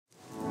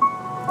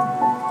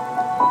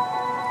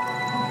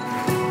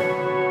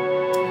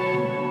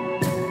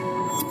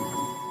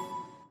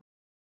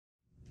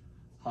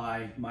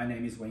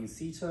name is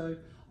Seeto.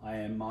 I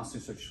am Master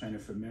Instructor Trainer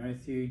for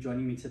Merrithew.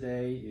 Joining me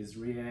today is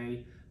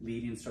Rie,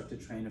 Lead Instructor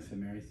Trainer for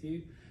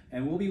Merrithew.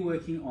 And we'll be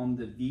working on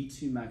the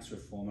V2 Max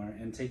Reformer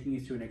and taking you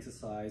through an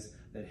exercise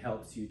that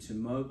helps you to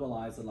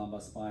mobilize the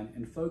lumbar spine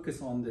and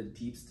focus on the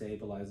deep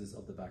stabilizers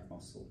of the back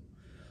muscle.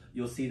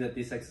 You'll see that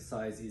this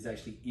exercise is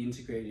actually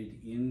integrated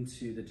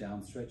into the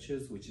down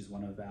stretches, which is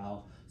one of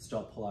our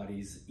Stop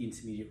Pilates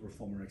intermediate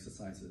reformer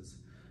exercises.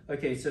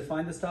 Okay, so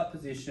find the start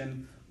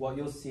position. What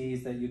you'll see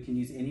is that you can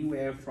use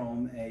anywhere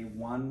from a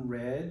 1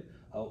 red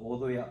all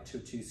the way up to a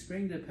 2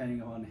 screen,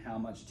 depending on how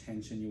much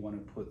tension you want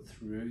to put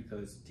through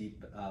those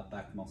deep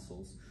back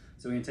muscles.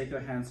 So we're going to take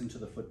your hands into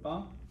the foot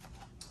bar.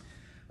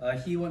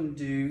 Here what you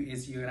do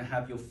is you're going to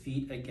have your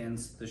feet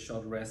against the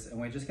shoulder rest, and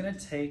we're just going to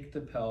take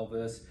the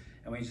pelvis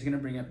and we're just going to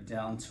bring it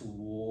down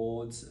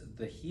towards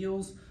the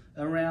heels.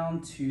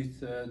 Around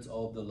 2/3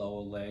 of the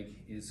lower leg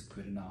is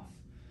good enough.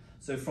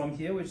 So from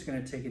here, we're just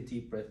going to take a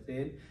deep breath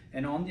in,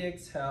 and on the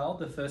exhale,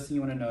 the first thing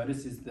you want to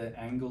notice is the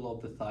angle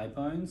of the thigh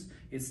bones.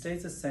 It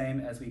stays the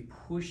same as we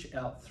push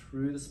out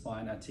through the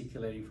spine,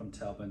 articulating from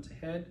tailbone to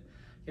head.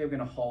 Okay, we're going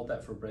to hold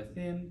that for a breath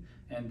in,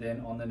 and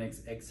then on the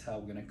next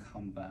exhale, we're going to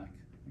come back.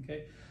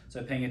 Okay,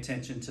 so paying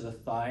attention to the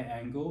thigh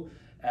angle.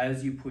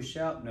 As you push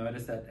out,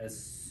 notice that as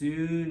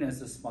soon as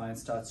the spine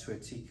starts to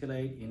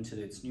articulate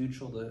into its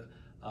neutral, the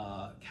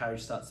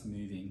carriage starts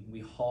moving.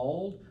 We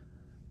hold,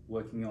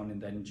 working on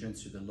that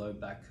endurance through the low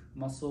back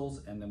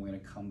muscles, and then we're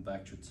going to come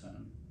back to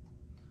return.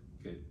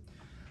 Good.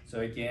 So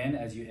again,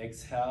 as you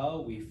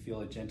exhale, we feel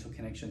a gentle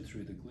connection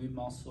through the glute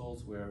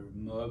muscles. We're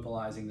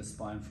mobilizing the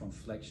spine from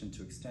flexion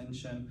to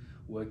extension,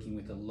 working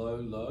with a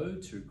low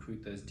to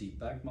recruit those deep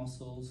back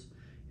muscles,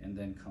 and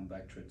then come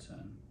back to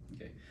return.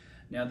 Okay.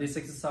 Now this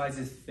exercise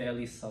is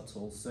fairly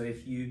subtle, so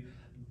if you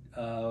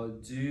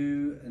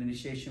do an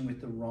initiation with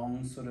the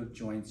wrong sort of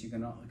joints, you're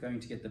not going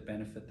to get the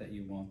benefit that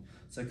you want.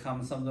 So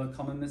some of the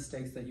common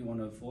mistakes that you want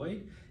to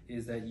avoid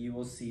is that you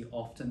will see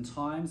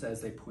oftentimes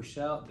as they push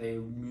out, they're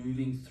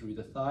moving through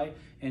the thigh,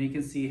 and you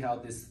can see how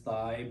this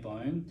thigh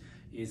bone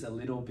is a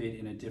little bit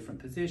in a different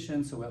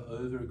position, so we're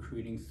over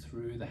recruiting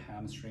through the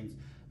hamstrings,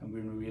 and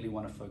we really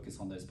want to focus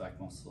on those back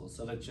muscles.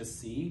 So let's just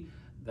see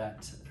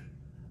that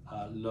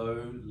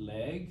low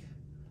leg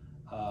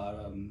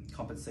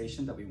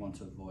compensation that we want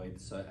to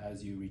avoid. So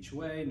as you reach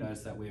away,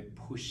 notice that we're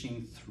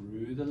pushing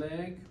through the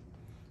leg,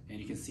 and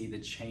you can see the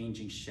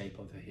changing shape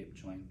of the hip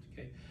joint.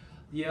 Okay.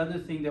 The other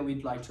thing that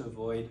we'd like to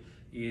avoid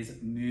is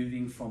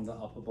moving from the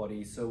upper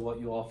body. So what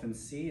you often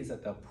see is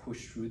that they'll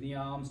push through the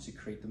arms to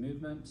create the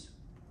movement.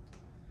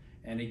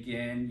 And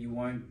again, you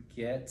won't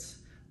get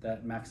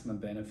that maximum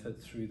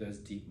benefit through those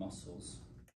deep muscles.